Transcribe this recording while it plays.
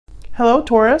Hello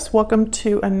Taurus, welcome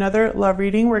to another love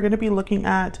reading. We're going to be looking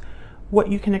at what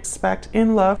you can expect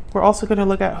in love. We're also going to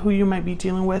look at who you might be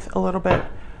dealing with a little bit,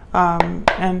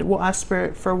 and we'll ask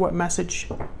Spirit for what message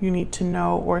you need to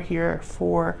know or hear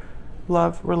for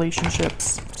love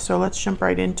relationships. So let's jump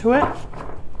right into it.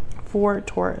 For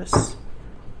Taurus,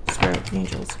 Spirit,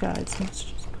 angels, guides,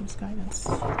 messages, please, guidance.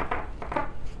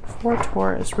 For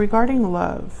Taurus, regarding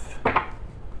love.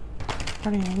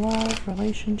 Regarding love,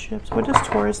 relationships, what does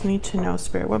Taurus need to know,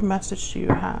 Spirit? What message do you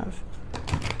have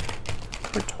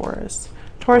for Taurus?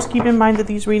 Taurus, keep in mind that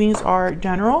these readings are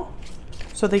general,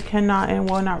 so they cannot and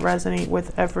will not resonate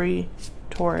with every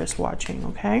Taurus watching,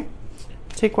 okay?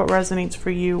 Take what resonates for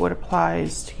you, what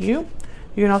applies to you.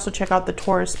 You can also check out the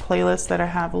Taurus playlist that I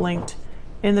have linked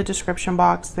in the description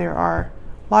box. There are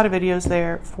a lot of videos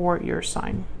there for your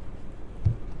sign.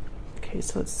 Okay,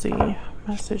 so let's see.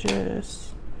 Messages.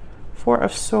 Four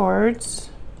of Swords,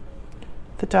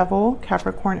 the Devil,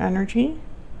 Capricorn energy,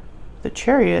 the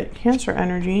Chariot, Cancer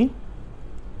energy,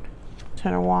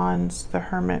 Ten of Wands, the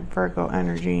Hermit, Virgo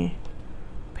energy,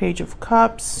 Page of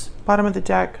Cups, bottom of the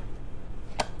deck,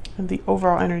 and the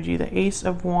overall energy, the Ace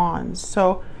of Wands.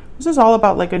 So this is all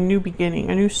about like a new beginning,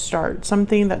 a new start,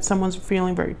 something that someone's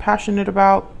feeling very passionate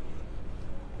about,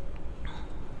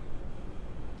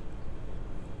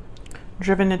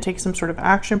 driven to take some sort of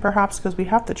action perhaps, because we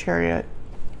have the Chariot.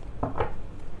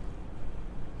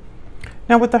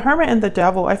 Now with the Hermit and the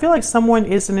Devil, I feel like someone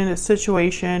is in a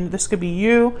situation, this could be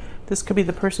you, this could be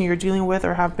the person you're dealing with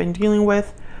or have been dealing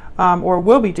with, or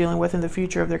will be dealing with in the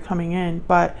future if they're coming in.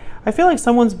 But I feel like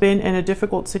someone's been in a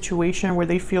difficult situation where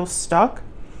they feel stuck,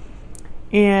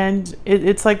 and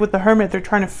it's like with the Hermit, they're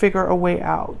trying to figure a way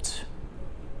out.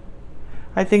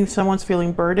 I think someone's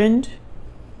feeling burdened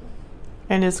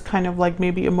and is kind of like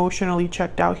maybe emotionally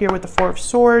checked out here with the Four of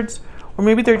Swords, or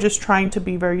maybe they're just trying to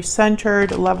be very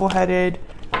centered, level-headed,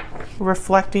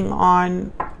 reflecting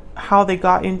on how they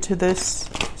got into this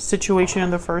situation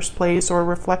in the first place, or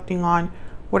reflecting on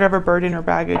whatever burden or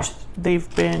baggage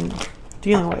they've been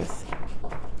dealing with.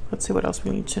 Let's see what else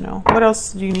we need to know. What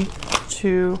else do you need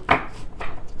to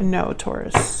know,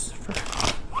 Taurus?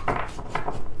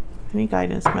 Any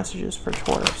guidance messages for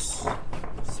Taurus?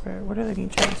 Spirit, what do they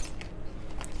need to know?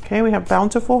 Okay, we have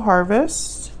bountiful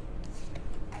harvest.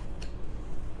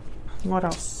 What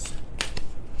else?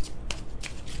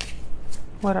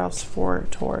 What else for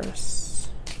Taurus?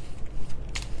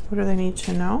 What do they need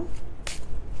to know?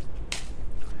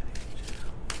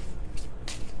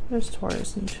 What does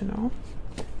Taurus need to know?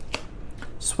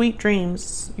 Sweet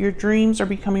dreams. Your dreams are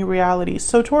becoming reality.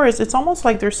 So Taurus, it's almost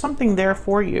like there's something there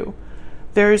for you.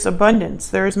 There's abundance.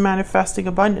 There's manifesting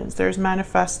abundance. There's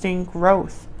manifesting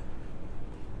growth.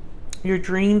 Your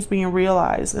dreams being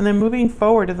realized, and then moving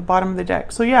forward at the bottom of the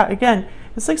deck. So yeah, again,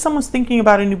 it's like someone's thinking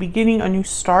about a new beginning, a new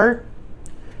start.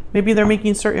 Maybe they're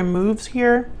making certain moves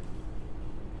here,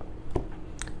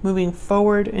 moving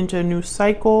forward into a new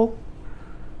cycle.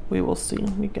 We will see.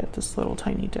 Let me get this little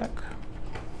tiny deck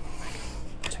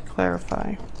to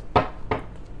clarify. Can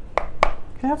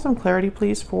I have some clarity,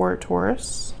 please, for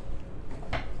Taurus?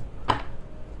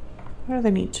 What do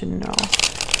they need to know?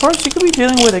 Taurus, you could be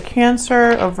dealing with a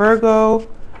Cancer, a Virgo,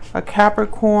 a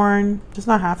Capricorn. Does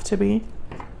not have to be,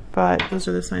 but those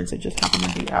are the signs that just happen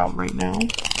to be out right now.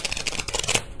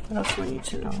 What else do we need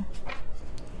to know?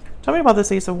 Tell me about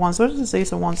this Ace of Wands. What is this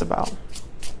Ace of Wands about?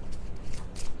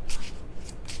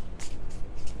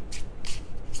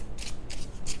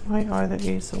 Why are the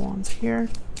Ace of Wands here?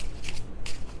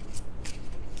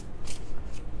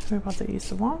 Tell me about the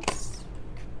Ace of Wands.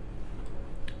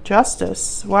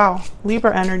 Justice. Wow.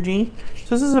 Libra energy.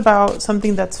 So this is about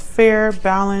something that's fair,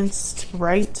 balanced,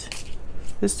 right?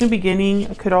 This new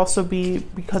beginning could also be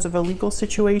because of a legal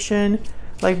situation,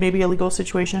 like maybe a legal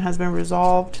situation has been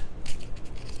resolved.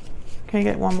 Can I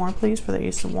get one more, please, for the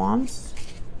Ace of Wands?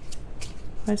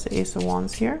 Why is the Ace of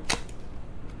Wands here?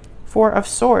 Four of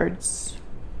Swords.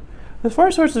 The Four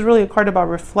of Swords is really a card about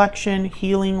reflection,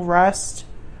 healing, rest,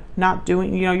 not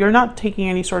doing, you're not taking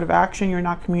any sort of action, you're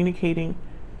not communicating.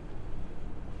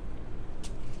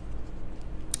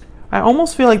 I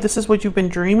almost feel like this is what you've been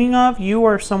dreaming of. You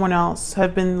or someone else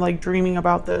have been like dreaming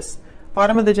about this.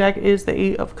 Bottom of the deck is the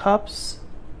Eight of Cups.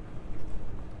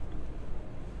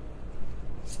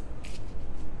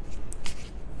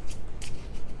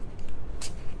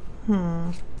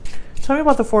 Tell me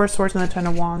about the Four of Swords and the Ten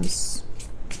of Wands.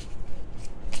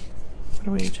 What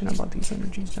do we need to know about these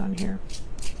energies down here?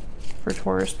 For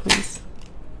Taurus, please.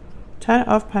 Ten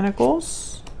of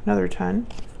Pentacles. Another 10.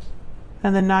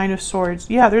 And the Nine of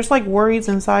Swords. Yeah, there's like worries,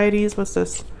 anxieties. What's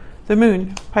this? The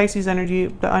Moon, Pisces energy,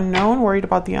 the unknown, worried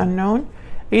about the unknown.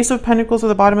 Ace of Pentacles at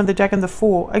the bottom of the deck and the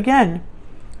Fool. Again,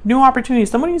 new opportunities.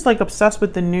 Somebody's like obsessed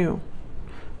with the new.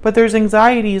 But there's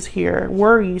anxieties here,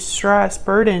 worries, stress,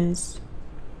 burdens.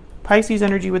 Pisces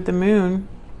energy with the Moon.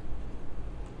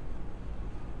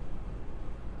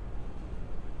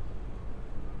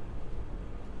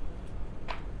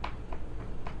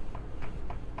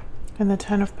 And the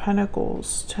Ten of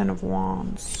Pentacles, Ten of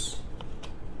Wands.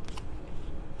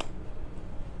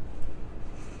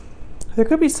 There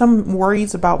could be some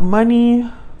worries about money,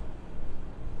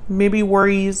 maybe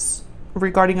worries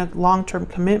regarding a long-term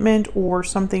commitment or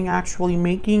something actually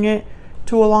making it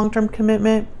to a long-term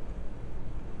commitment.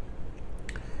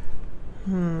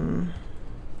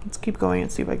 Let's keep going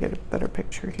and see if I get a better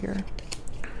picture here.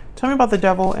 Tell me about the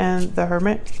Devil and the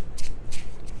Hermit.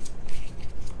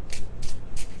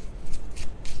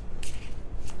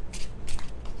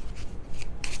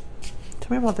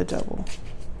 Tell me about the Devil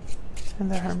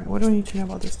and the Hermit. What do we need to know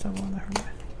about this Devil and the Hermit?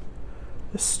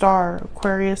 The Star,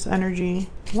 Aquarius energy.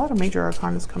 A lot of major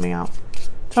arcana is coming out.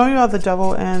 Tell me about the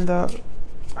Devil and the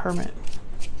Hermit.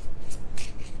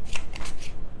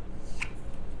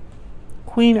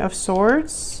 Queen of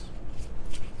Swords.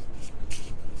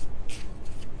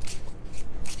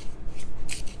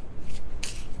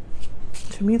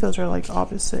 To me, those are like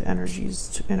opposite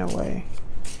energies in a way.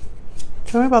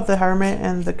 Tell me about the Hermit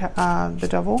and the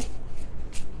Devil.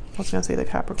 I was going to say the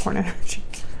Capricorn energy.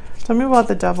 Tell me about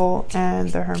the Devil and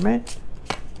the Hermit.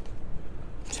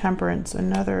 Temperance,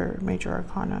 another major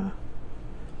arcana.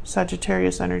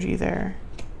 Sagittarius energy there.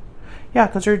 Yeah,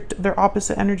 because they're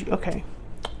opposite energy. Okay.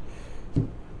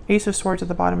 Ace of Swords at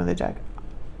the bottom of the deck.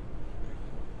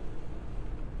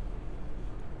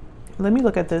 Let me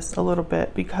look at this a little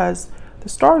bit, because the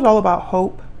Star is all about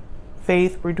hope,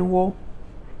 faith, renewal,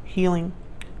 healing.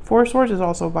 Four of Swords is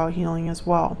also about healing as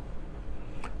well.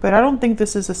 But I don't think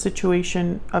this is a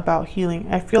situation about healing.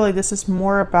 I feel like this is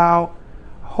more about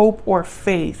hope or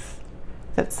faith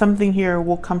that something here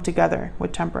will come together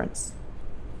with Temperance.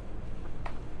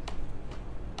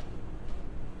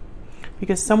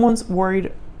 Because someone's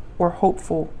worried or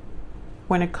hopeful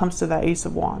when it comes to that Ace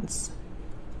of Wands.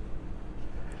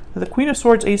 The Queen of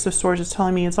Swords, Ace of Swords is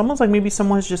telling me it's almost like maybe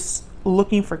someone's just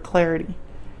looking for clarity,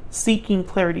 seeking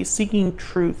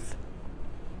truth.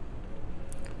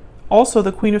 Also,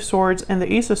 the Queen of Swords and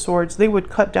the Ace of Swords, they would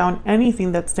cut down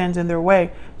anything that stands in their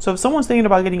way. So if someone's thinking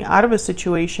about getting out of a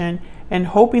situation and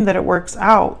hoping that it works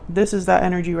out, this is that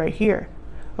energy right here.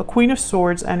 A Queen of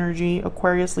Swords energy,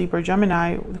 Aquarius, Libra,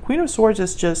 Gemini. The Queen of Swords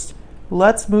is just,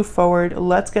 let's move forward.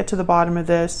 Let's get to the bottom of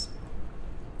this.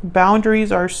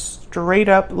 Boundaries are straight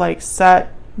up like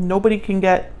set. Nobody can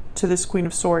get to this Queen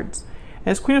of Swords. And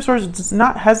this Queen of Swords is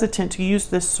not hesitant to use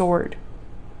this sword.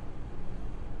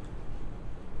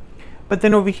 But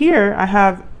then over here, I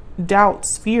have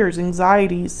doubts, fears,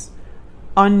 anxieties,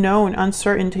 unknown,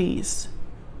 uncertainties.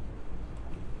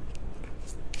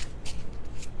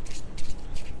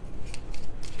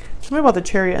 Tell me about the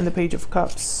Chariot and the Page of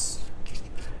Cups.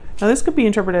 Now this could be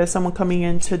interpreted as someone coming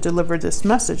in to deliver this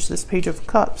message, this Page of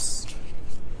Cups.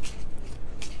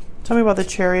 Tell me about the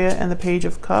Chariot and the Page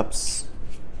of Cups.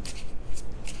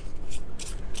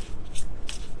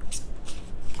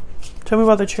 Tell me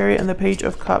about the Chariot and the Page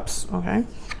of Cups. Okay.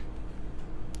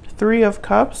 Three of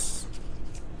Cups.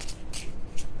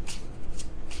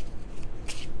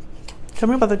 Tell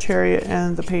me about the Chariot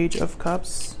and the Page of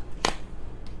Cups.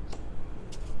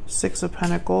 Six of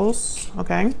Pentacles.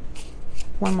 Okay.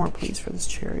 One more, please, for this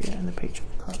Chariot and the Page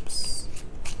of Cups.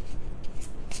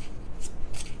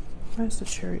 Why is the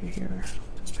Chariot here?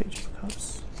 This Page of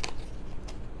Cups.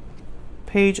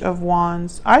 Page of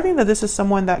Wands. I think that this is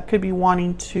someone that could be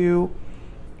wanting to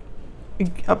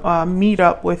meet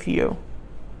up with you.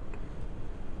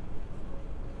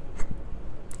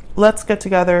 Let's get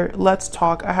together. Let's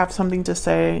talk. I have something to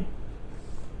say.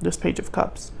 This Page of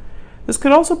Cups. This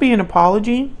could also be an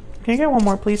apology. Can I get one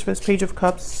more, please, for this Page of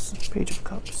Cups? Page of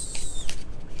Cups.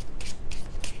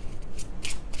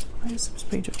 Why is this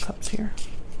Page of Cups here?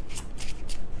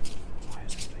 Why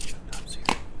is this Page of Cups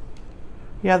here?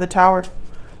 Yeah, the Tower.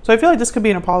 So I feel like this could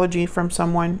be an apology from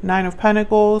someone. Nine of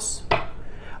Pentacles.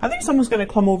 I think someone's going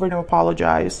to come over to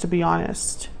apologize, to be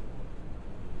honest.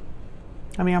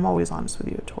 I mean, I'm always honest with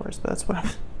you, Taurus, but that's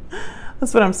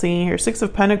what I'm seeing here. Six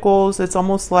of Pentacles. It's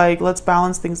almost like, let's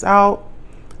balance things out.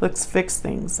 Let's fix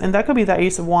things. And that could be the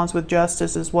Ace of Wands with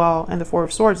Justice as well. And the Four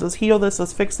of Swords. Let's heal this.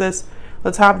 Let's fix this.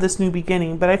 Let's have this new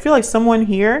beginning. But I feel like someone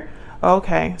here,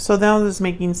 okay, so now this is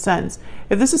making sense.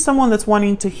 If this is someone that's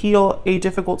wanting to heal a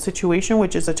difficult situation,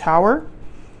 which is a Tower,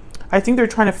 I think they're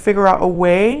trying to figure out a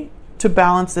way to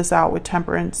balance this out with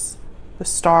Temperance, the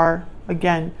Star,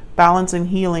 again, balance and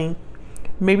healing.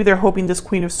 Maybe they're hoping this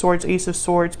Queen of Swords, Ace of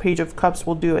Swords, Page of Cups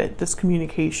will do it, this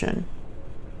communication.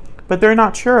 But they're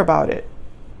not sure about it.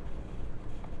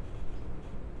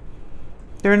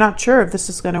 They're not sure if this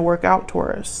is going to work out,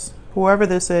 Taurus. Whoever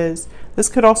this is, this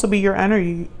could also be your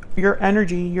energy.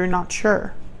 You're not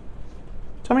sure.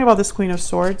 Tell me about this Queen of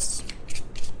Swords.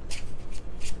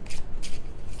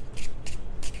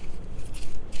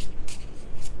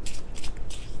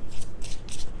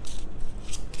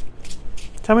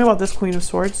 Tell me about this Queen of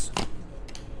Swords.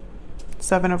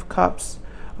 Seven of Cups.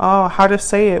 Oh, how to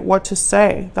say it, what to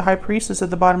say. The High Priestess at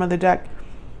the bottom of the deck.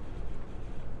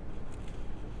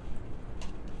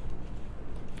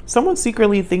 Someone's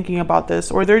secretly thinking about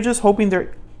this, or they're just hoping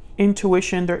their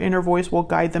intuition, their inner voice will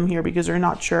guide them here because they're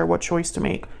not sure what choice to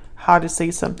make, how to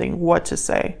say something, what to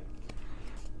say.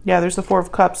 Yeah, there's the Four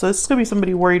of Cups. So this is going to be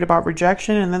somebody worried about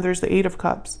rejection, and then there's the Eight of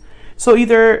Cups. So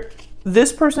either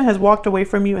this person has walked away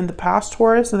from you in the past,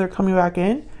 Taurus, and they're coming back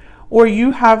in, or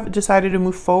you have decided to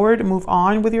move forward, move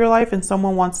on with your life, and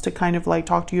someone wants to kind of like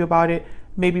talk to you about it,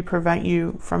 maybe prevent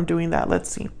you from doing that. Let's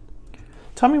see.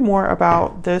 Tell me more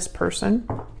about this person.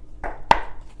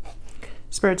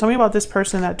 Spirit, tell me about this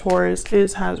person that Taurus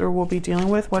is, has, or will be dealing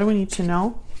with. What do we need to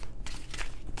know?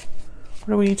 What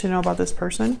do we need to know about this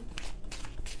person?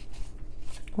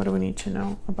 What do we need to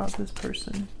know about this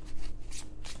person?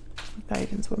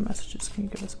 Guidance, what messages can you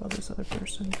give us about this other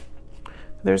person?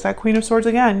 There's that Queen of Swords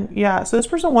again. Yeah, so this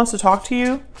person wants to talk to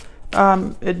you.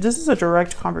 This is a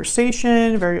direct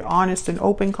conversation, very honest and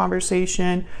open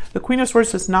conversation. The Queen of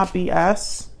Swords does not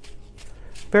BS.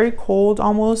 Very cold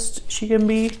almost she can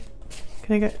be.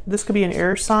 This could be an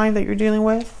air sign that you're dealing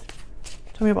with.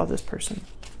 Tell me about this person.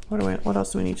 What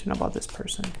else do we need to know about this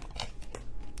person?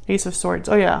 Ace of Swords.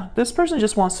 Oh yeah, this person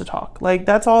just wants to talk. Like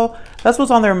that's all, that's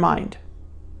what's on their mind.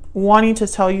 Wanting to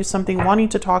tell you something, wanting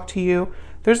to talk to you.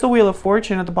 There's the Wheel of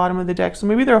Fortune at the bottom of the deck. So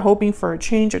maybe they're hoping for a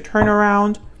change, a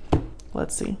turnaround.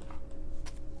 Let's see.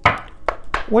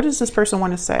 What does this person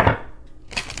want to say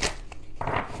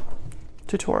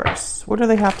to Taurus? What do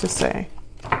they have to say?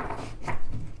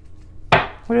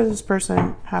 What does this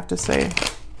person have to say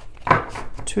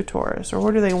to Taurus? Or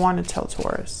what do they want to tell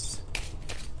Taurus?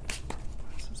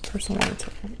 What does this person want to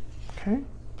tell? Okay.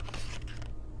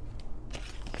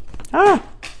 Ah,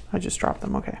 I just dropped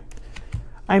them. Okay.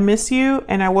 I miss you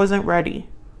and I wasn't ready.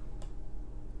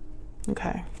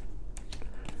 Okay.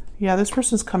 Yeah, this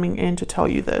person's coming in to tell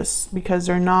you this because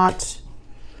they're not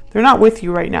with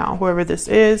you right now, whoever this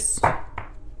is.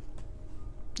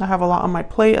 I have a lot on my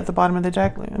plate at the bottom of the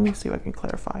deck. Let me see if I can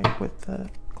clarify with the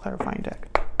clarifying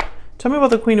deck. Tell me about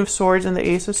the Queen of Swords and the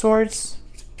Ace of Swords.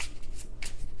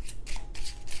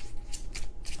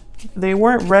 They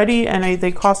weren't ready and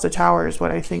they cost a tower is what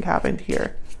I think happened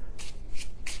here.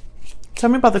 Tell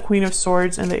me about the Queen of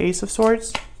Swords and the Ace of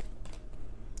Swords.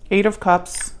 Eight of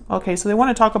Cups. Okay, so they want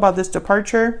to talk about this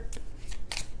departure.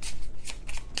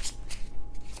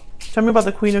 Tell me about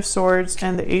the Queen of Swords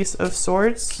and the Ace of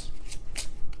Swords.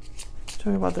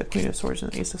 Tell me about the Queen of Swords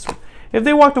and the Ace of Swords. If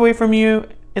they walked away from you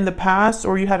in the past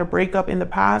or you had a breakup in the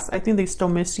past, I think they still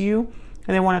miss you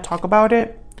and they want to talk about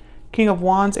it. King of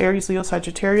Wands, Aries, Leo,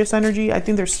 Sagittarius energy. I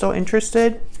think they're still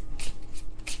interested.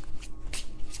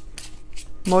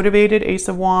 Motivated, Ace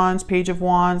of Wands, Page of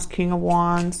Wands, King of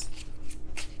Wands.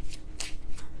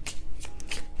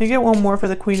 You get one more for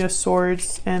the Queen of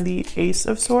Swords and the Ace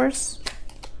of Swords.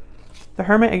 The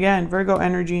Hermit again, Virgo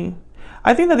energy.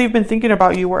 I think that they've been thinking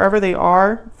about you wherever they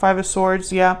are. Five of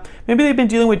Swords, yeah. Maybe they've been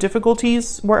dealing with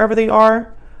difficulties wherever they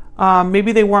are.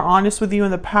 Maybe they weren't honest with you in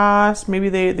the past. Maybe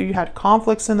you had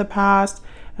conflicts in the past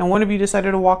and one of you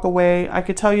decided to walk away. I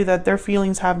could tell you that their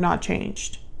feelings have not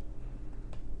changed.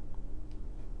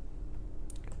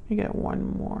 Let me get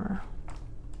one more.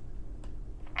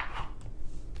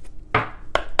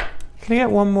 Can I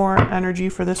get one more energy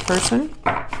for this person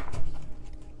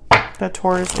that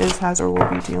Taurus is, has, or will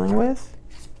be dealing with?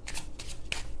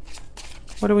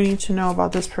 What do we need to know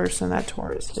about this person that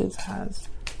Taurus is, has,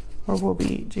 or will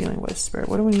be dealing with, Spirit?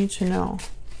 What do we need to know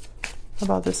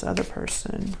about this other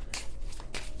person?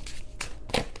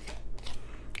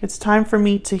 It's time for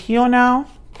me to heal now.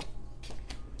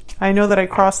 I know that I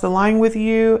crossed the line with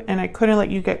you and I couldn't let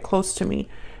you get close to me.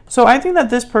 So I think that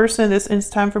this person, it's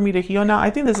time for me to heal now. I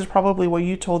think this is probably what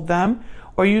you told them,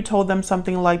 or you told them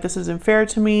something like, this isn't fair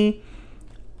to me.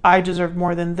 I deserve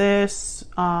more than this.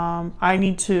 I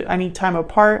need time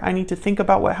apart. I need to think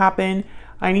about what happened.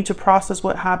 I need to process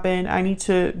what happened. I need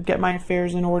to get my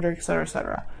affairs in order, etc.,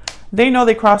 etc. They know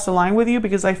they crossed the line with you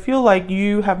because I feel like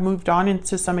you have moved on and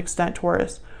to some extent,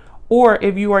 Taurus. Or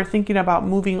if you are thinking about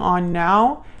moving on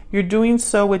now, you're doing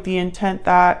so with the intent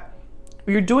that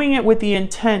you're doing it with the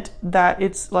intent that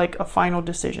it's like a final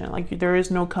decision. Like there is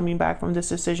no coming back from this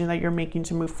decision that you're making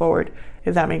to move forward,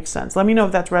 if that makes sense. Let me know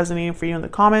if that's resonating for you in the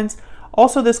comments.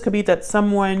 Also, this could be that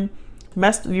someone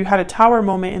you had a tower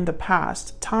moment in the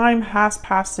past. Time has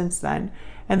passed since then.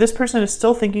 And this person is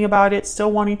still thinking about it,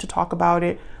 still wanting to talk about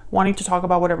it, wanting to talk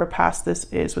about whatever past this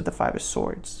is with the Five of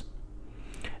Swords.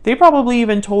 They probably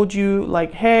even told you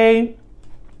like, hey,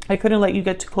 I couldn't let you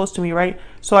get too close to me, right?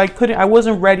 So I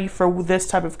wasn't ready for this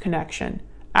type of connection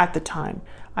at the time.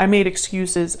 I made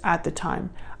excuses at the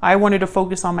time. I wanted to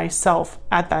focus on myself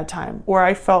at that time. Or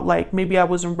I felt like maybe I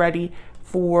wasn't ready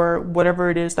for whatever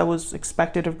it is that was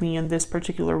expected of me in this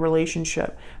particular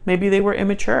relationship. Maybe they were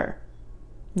immature.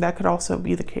 That could also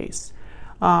be the case.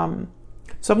 So I'm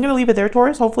going to leave it there,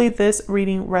 Taurus. Hopefully this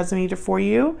reading resonated for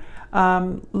you.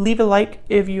 Leave a like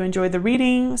if you enjoyed the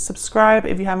reading. Subscribe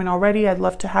if you haven't already. I'd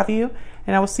love to have you.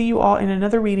 And I will see you all in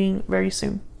another reading very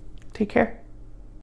soon. Take care.